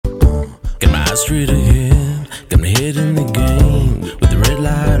Got my eyes straight ahead, got my head in the game. With the red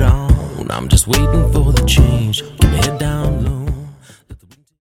light on, I'm just waiting for the change. Keep my head down low.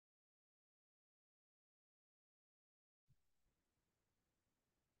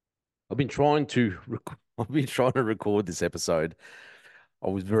 I've been trying to I've been trying to record this episode. I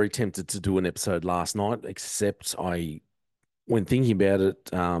was very tempted to do an episode last night, except when thinking about it,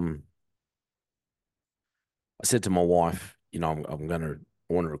 I said to my wife, I'm gonna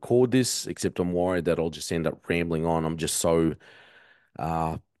want to record this, except I'm worried that I'll just end up rambling on. I'm just so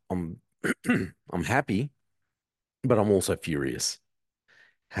uh, I'm I'm happy, but I'm also furious,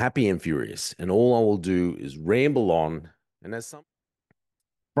 happy and furious, and all I will do is ramble on, and as some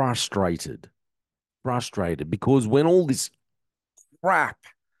frustrated, frustrated because when all this crap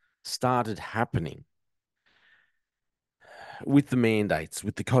started happening with the mandates,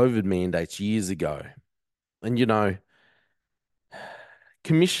 with the COVID mandates years ago. And,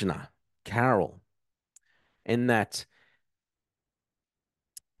 Commissioner Carroll and that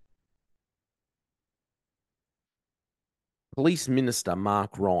police minister,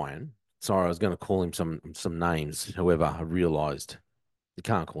 Mark Ryan, sorry, I was going to call him some names. However, I realized you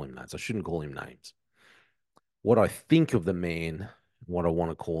can't call him names. I shouldn't call him names. What I think of the man, what I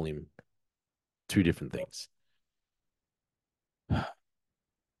want to call him, two different things.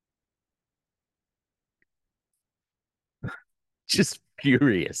 Just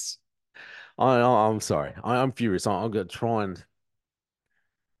furious. I'm sorry. I'm furious. I'm going to try and.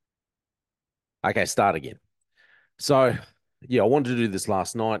 Okay, start again. So, yeah, I wanted to do this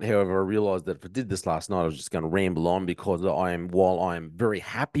last night. However, I realized that if I did this last night, I was just going to ramble on because while I am very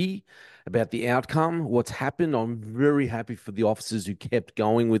happy about the outcome, what's happened, I'm very happy for the officers who kept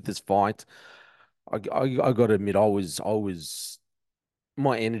going with this fight. I got to admit,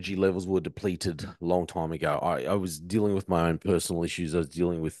 my energy levels were depleted a long time ago. I was dealing with my own personal issues. I was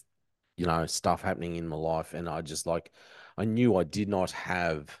dealing with, stuff happening in my life. And I knew I didn't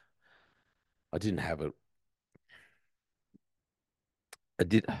have it. I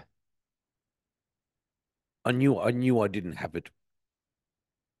did. I knew I didn't have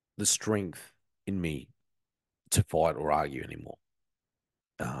the strength in me to fight or argue anymore.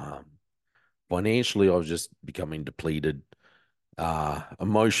 Um, Financially, I was just becoming depleted.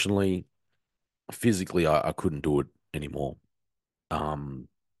 Emotionally, physically, I couldn't do it anymore. Um,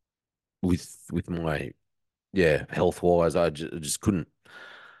 with my health wise, I just couldn't.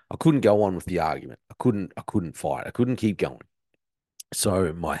 I couldn't go on with the argument. I couldn't fight. I couldn't keep going.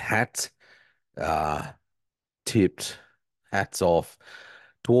 So my hat uh, tipped, hats off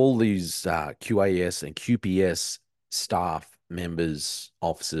to all these QAS and QPS staff members,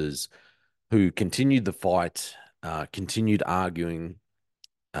 officers who continued the fight, continued arguing.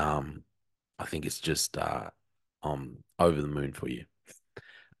 Um, I think it's just I'm over the moon for you.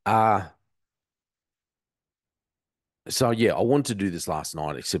 Uh so yeah, I wanted to do this last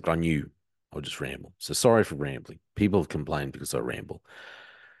night, except I knew I would just ramble. So sorry for rambling. People have complained because I ramble.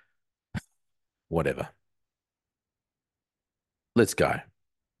 Whatever. Let's go.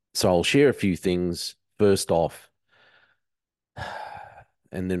 So I'll share a few things first off,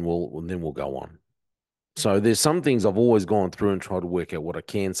 and then we'll go on. So there's some things I've always gone through and tried to work out what I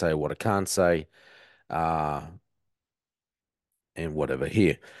can say, what I can't say, uh, and whatever.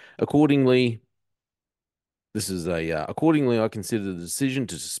 Here, accordingly, accordingly, I consider the decision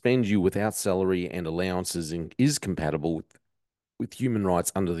to suspend you without salary and allowances is compatible with human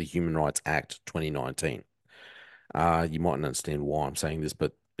rights under the Human Rights Act 2019. You mightn't understand why I'm saying this,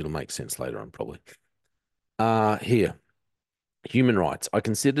 but it'll make sense later on, probably. Here, human rights. I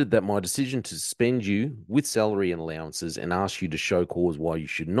considered that my decision to suspend you with salary and allowances and ask you to show cause why you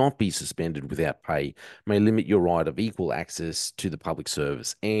should not be suspended without pay may limit your right of equal access to the public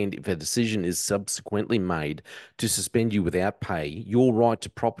service. And if a decision is subsequently made to suspend you without pay, your right to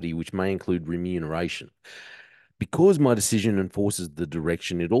property, which may include remuneration. Because my decision enforces the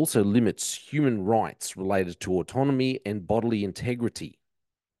direction, it also limits human rights related to autonomy and bodily integrity,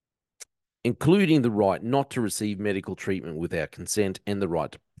 including the right not to receive medical treatment without consent and the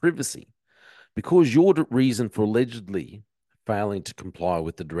right to privacy. Because your reason for allegedly failing to comply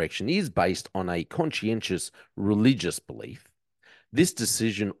with the direction is based on a conscientious religious belief, this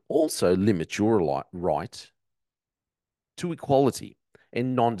decision also limits your right to equality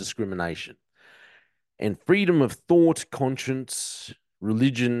and non discrimination and freedom of thought, conscience,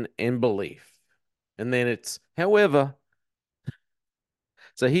 religion, and belief. And then it's, however,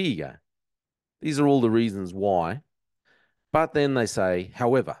 so here you go. These are all the reasons why. But then they say,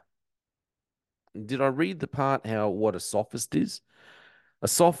 however, did I read the part how what a sophist is? A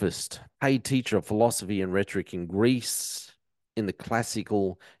sophist, paid teacher of philosophy and rhetoric in Greece in the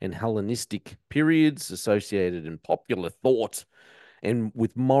classical and Hellenistic periods associated in popular thought and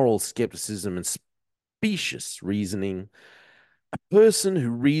with moral skepticism and specious reasoning. A person who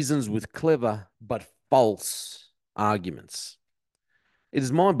reasons with clever but false arguments. It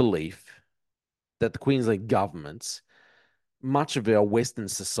is my belief that the Queensland government, much of our Western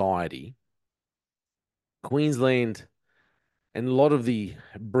society, Queensland, and a lot of the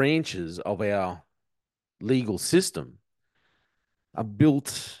branches of our legal system are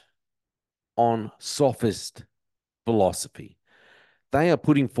built on sophist philosophy. They are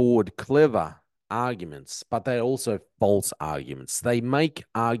putting forward clever arguments, but they're also false arguments. They make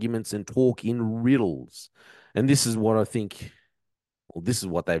arguments and talk in riddles. And this is what I think, well, this is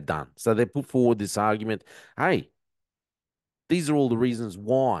what they've done. So they put forward this argument, hey, these are all the reasons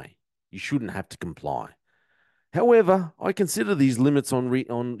why you shouldn't have to comply. However, I consider these limits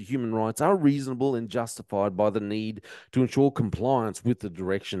on human rights are reasonable and justified by the need to ensure compliance with the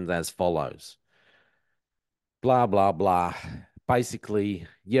directions as follows. Blah, blah, blah. Basically,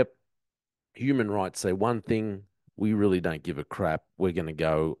 yep, human rights say one thing. We really don't give a crap. We're going to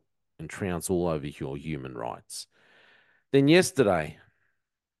go and trounce all over your human rights. Then yesterday,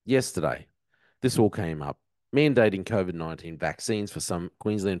 this all came up. Mandating COVID-19 vaccines for some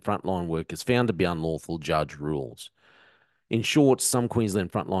Queensland frontline workers found to be unlawful, judge rules. In short, some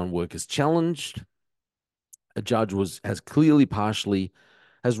Queensland frontline workers challenged. A judge has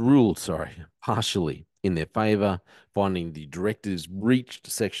ruled, partially in their favour, finding the directives breached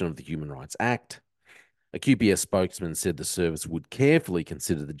section of the Human Rights Act. A QPS spokesman said the service would carefully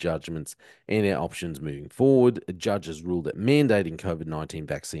consider the judgments and our options moving forward. A judge has ruled that mandating COVID-19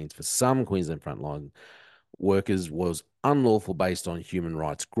 vaccines for some Queensland frontline workers was unlawful based on human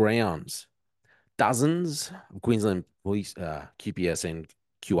rights grounds. Dozens of Queensland Police, QPS and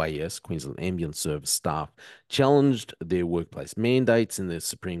QAS, Queensland Ambulance Service staff, challenged their workplace mandates in the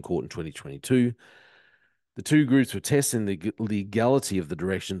Supreme Court in 2022. The two groups were testing the legality of the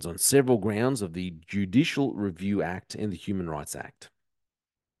directions on several grounds of the Judicial Review Act and the Human Rights Act.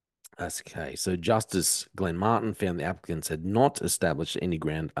 Okay, so Justice Glenn Martin found the applicants had not established any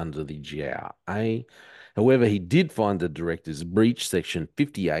ground under the GRA. However, he did find the directives breached Section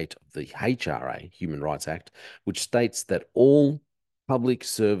 58 of the HRA, Human Rights Act, which states that all public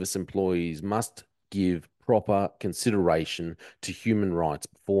service employees must give proper consideration to human rights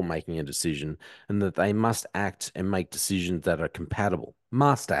before making a decision, and that they must act and make decisions that are compatible,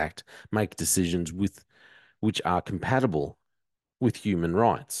 make decisions which are compatible with human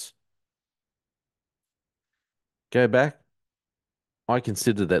rights. Go back. I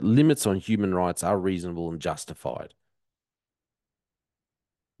consider that limits on human rights are reasonable and justified.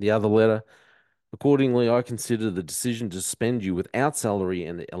 The other letter, accordingly, I consider the decision to suspend you without salary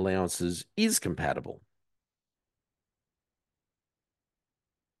and allowances is compatible.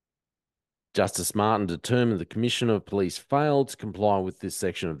 Justice Martin determined the Commissioner of Police failed to comply with this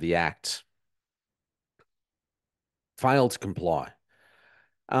section of the Act. Failed to comply.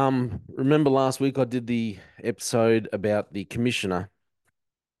 Remember last week I did the episode about the Commissioner,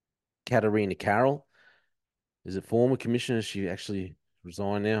 Katarina Carroll. Is it former Commissioner? She actually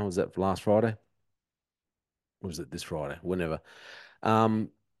resigned now. Was that last Friday? Or was it this Friday? Whenever. Um,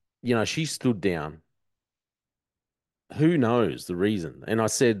 she stood down. Who knows the reason? And I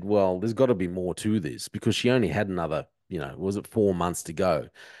said, well, there's got to be more to this because she only had another, was it 4 months to go,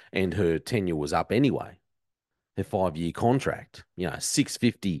 and her tenure was up anyway. Her 5-year contract,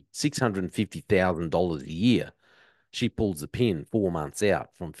 $650,000 a year. She pulls the pin 4 months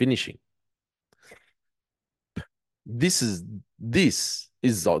out from finishing. This is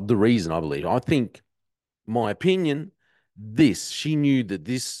the reason I believe. I think, my opinion, she knew that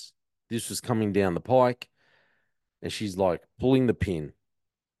this was coming down the pike, and she's like pulling the pin.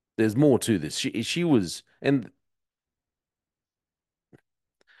 There's more to this. She was, and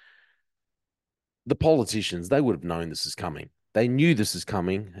the politicians, they would have known this is coming. They knew this is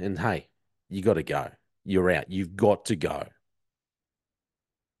coming, and hey, you got to go. You're out. You've got to go.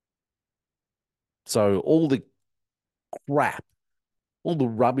 So all the crap, all the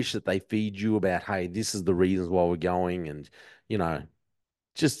rubbish that they feed you about, hey, this is the reasons why we're going, and you know,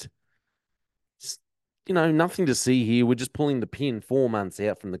 just nothing to see here. We're just pulling the pin 4 months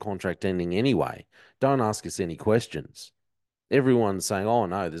out from the contract ending anyway. Don't ask us any questions. Everyone's saying, oh,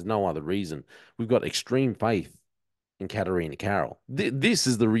 no, there's no other reason. We've got extreme faith in Katarina Carroll. This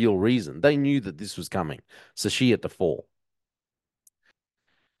is the real reason. They knew that this was coming, so she had to fall.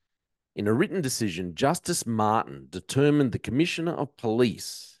 In a written decision, Justice Martin determined the Commissioner of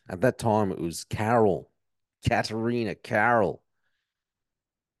Police, at that time it was Katarina Carroll,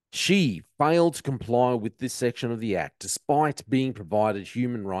 She failed to comply with this section of the Act despite being provided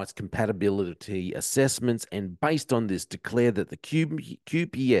human rights compatibility assessments, and based on this declared that the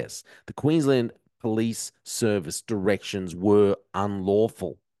QPS, the Queensland Police Service directions, were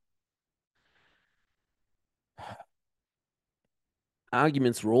unlawful.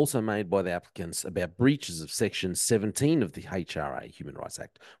 Arguments were also made by the applicants about breaches of Section 17 of the HRA, Human Rights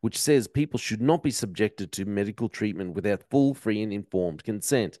Act, which says people should not be subjected to medical treatment without full, free, and informed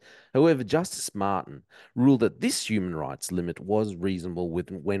consent. However, Justice Martin ruled that this human rights limit was reasonable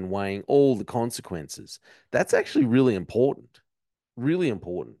when weighing all the consequences. That's actually really important,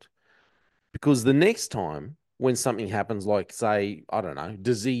 because the next time when something happens, like, say, I don't know,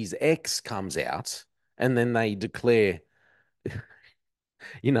 disease X comes out, and then they declare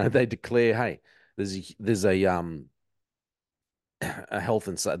they declare, hey, there's a health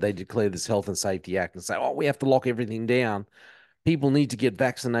and they declare this health and safety act and say, oh, we have to lock everything down. People need to get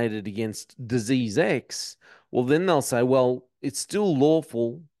vaccinated against disease X. Well, then they'll say, well, it's still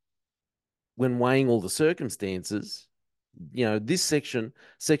lawful when weighing all the circumstances. This section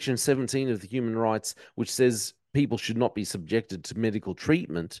 17 of the human rights, which says people should not be subjected to medical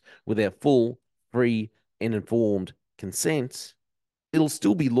treatment without full, free, and informed consent, it'll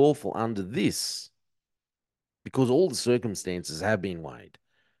still be lawful under this because all the circumstances have been weighed.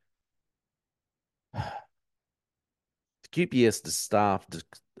 The QPS staff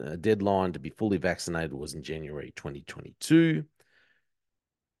deadline to be fully vaccinated was in January 2022.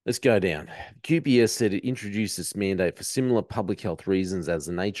 Let's go down. QPS said it introduced this mandate for similar public health reasons, as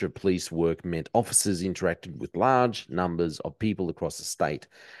the nature of police work meant officers interacted with large numbers of people across the state.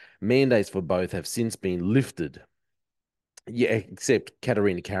 Mandates for both have since been lifted. Yeah, except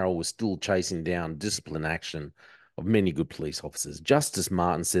Katarina Carroll was still chasing down discipline action of many good police officers. Justice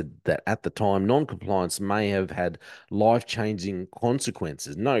Martin said that at the time, non-compliance may have had life-changing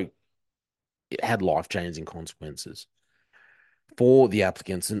consequences. No, it had life-changing consequences for the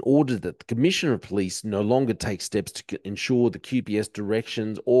applicants, and ordered that the Commissioner of Police no longer take steps to ensure the QPS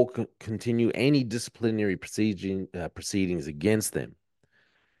directions or continue any disciplinary proceedings against them.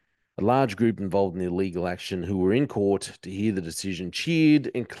 A large group involved in the illegal action who were in court to hear the decision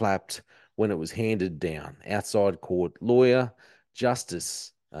cheered and clapped when it was handed down. Outside court lawyer Justin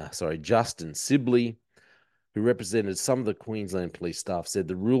Sibley, who represented some of the Queensland police staff, said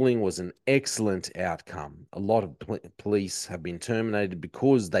the ruling was an excellent outcome. A lot of police have been terminated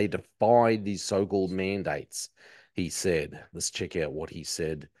because they defied these so-called mandates, he said. Let's check out what he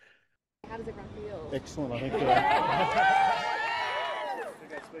said. How does everyone feel? Excellent, I think.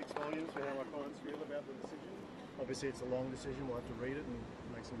 That speaks volumes for how my clients feel about the decision. Obviously, it's a long decision. We'll have to read it and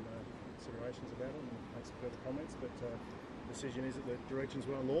make some considerations about it and make some further comments. But the decision is that the directions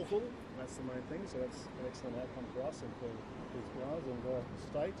were unlawful. That's the main thing. So that's an excellent outcome for us and for these guys and the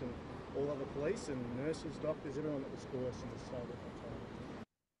state and all other police and nurses, doctors, everyone that was coerced in the state at that time.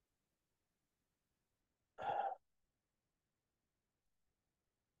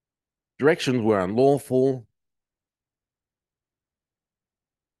 Directions were unlawful.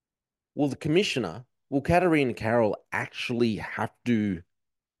 Will Katarina Carroll actually have to,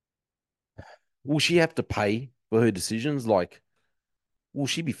 will she have to pay for her decisions? Like, will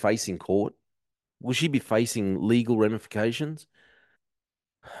she be facing court? Will she be facing legal ramifications?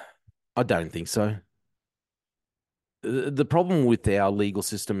 I don't think so. The problem with our legal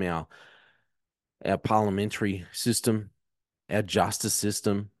system, our parliamentary system, our justice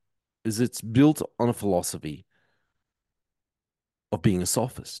system, is it's built on a philosophy of being a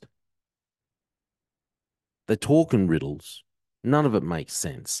sophist. They talk in riddles. None of it makes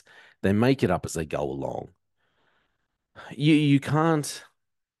sense. They make it up as they go along. You can't,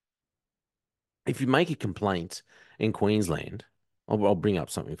 if you make a complaint in Queensland, I'll bring up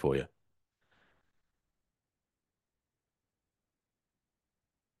something for you.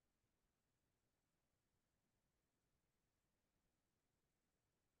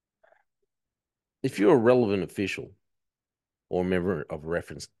 If you're a relevant official or a member of a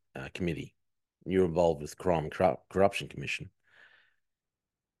reference committee, you're involved with Crime and Corruption Commission,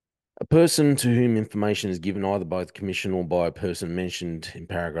 a person to whom information is given either by the Commission or by a person mentioned in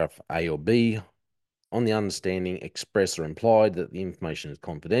paragraph A or B, on the understanding, express or implied, that the information is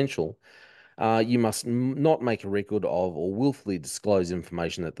confidential, you must not make a record of or willfully disclose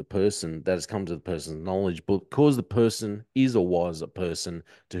information that has come to the person's knowledge because the person is or was a person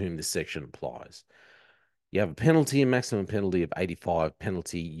to whom this section applies. You have a penalty, a maximum penalty of 85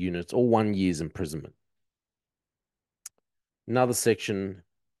 penalty units or 1 year's imprisonment. Another section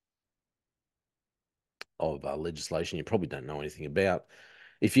of legislation you probably don't know anything about: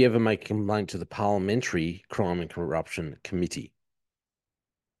 if you ever make a complaint to the Parliamentary Crime and Corruption Committee.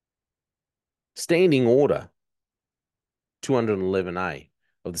 Standing Order 211A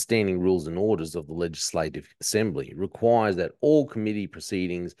of the Standing Rules and Orders of the Legislative Assembly requires that all committee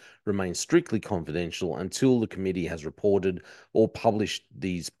proceedings remain strictly confidential until the committee has reported or published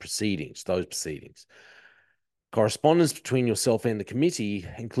those proceedings. Correspondence between yourself and the committee,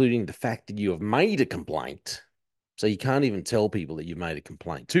 including the fact that you have made a complaint, so you can't even tell people that you've made a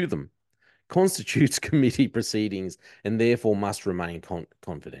complaint to them, constitutes committee proceedings and therefore must remain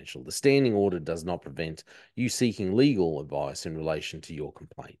confidential. The standing order does not prevent you seeking legal advice in relation to your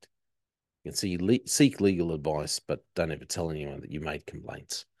complaint. You can seek legal advice, but don't ever tell anyone that you made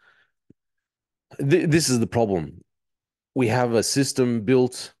complaints. This is the problem. We have a system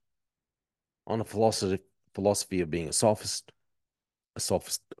built on a philosophy of being a sophist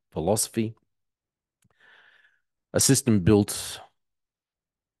philosophy, a system built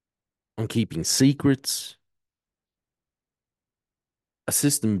on keeping secrets, a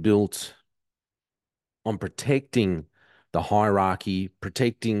system built on protecting the hierarchy,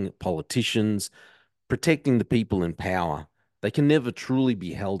 protecting politicians, protecting the people in power. They can never truly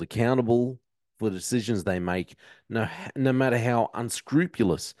be held accountable for the decisions they make, no matter how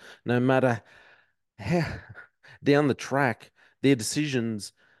unscrupulous, no matter how down the track their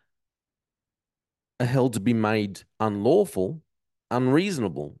decisions are held to be made unlawful,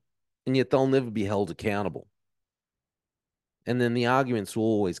 unreasonable, and yet they'll never be held accountable. And then the arguments will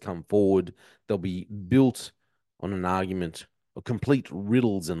always come forward. They'll be built on an argument of complete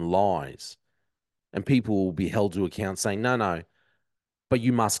riddles and lies. And people will be held to account saying, no, but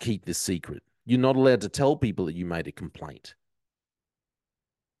you must keep this secret. You're not allowed to tell people that you made a complaint.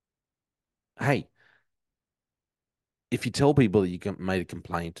 Hey, if you tell people that you made a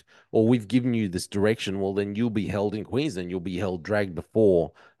complaint or we've given you this direction, well, then you'll be held in Queensland. You'll be dragged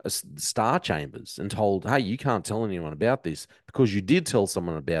before star chambers and told, hey, you can't tell anyone about this because you did tell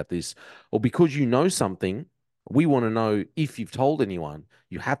someone about this, or because you know something. We want to know if you've told anyone.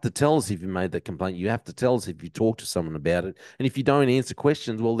 You have to tell us if you made that complaint. You have to tell us if you talked to someone about it. And if you don't answer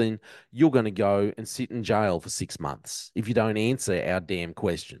questions, well, then you're going to go and sit in jail for 6 months if you don't answer our damn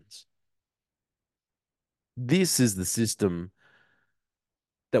questions. This is the system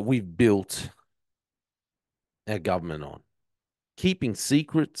that we've built our government on. Keeping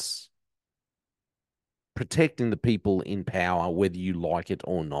secrets, protecting the people in power, whether you like it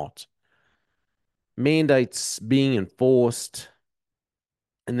or not. Mandates being enforced,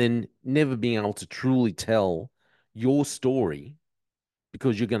 and then never being able to truly tell your story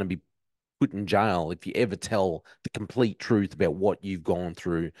because you're going to be put in jail if you ever tell the complete truth about what you've gone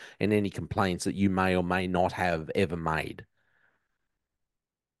through and any complaints that you may or may not have ever made.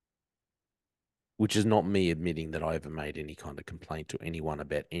 Which is not me admitting that I ever made any kind of complaint to anyone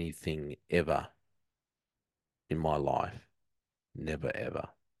about anything ever in my life. Never, ever.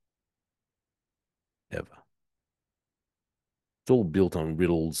 Ever. It's all built on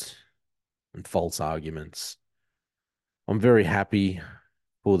riddles and false arguments. I'm very happy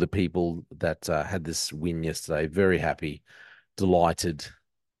for the people that had this win yesterday. Very happy, delighted,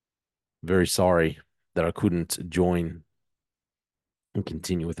 very sorry that I couldn't join and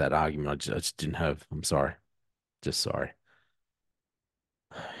continue with that argument. I just didn't have. I'm sorry. Just sorry.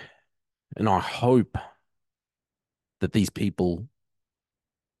 And I hope that these people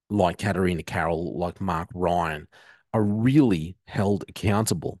like Katarina Carroll, like Mark Ryan, are really held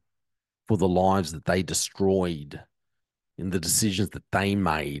accountable for the lives that they destroyed and the decisions that they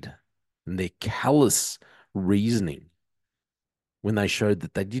made and their callous reasoning when they showed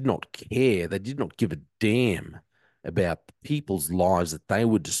that they did not care, they did not give a damn about the people's lives that they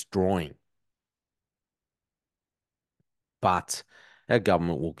were destroying. But our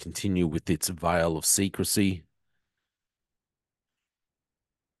government will continue with its veil of secrecy.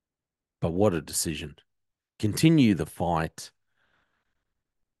 But what a decision. Continue the fight.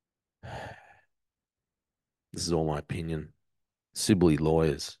 This is all my opinion. Sibley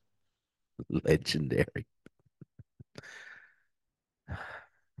lawyers. Legendary.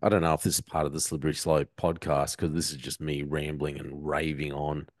 I don't know if this is part of the Slippery Slope podcast because this is just me rambling and raving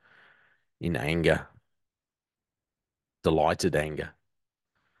on in anger. Delighted anger.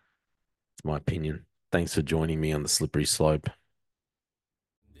 It's my opinion. Thanks for joining me on the Slippery Slope.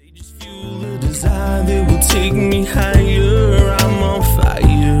 They just fuel a desire that will take me higher. I'm on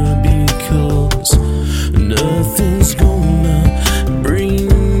fire because nothing's gonna bring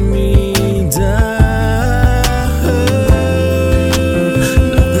me down.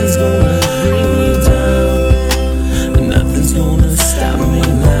 Nothing's gonna bring me down. Nothing's gonna stop me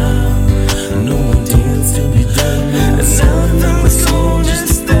now. No more deals to be done. And nothing's gonna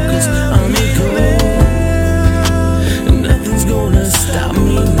just focus on the goal. Nothing's gonna stop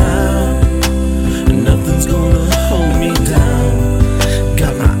me now.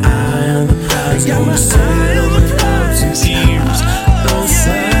 gonna say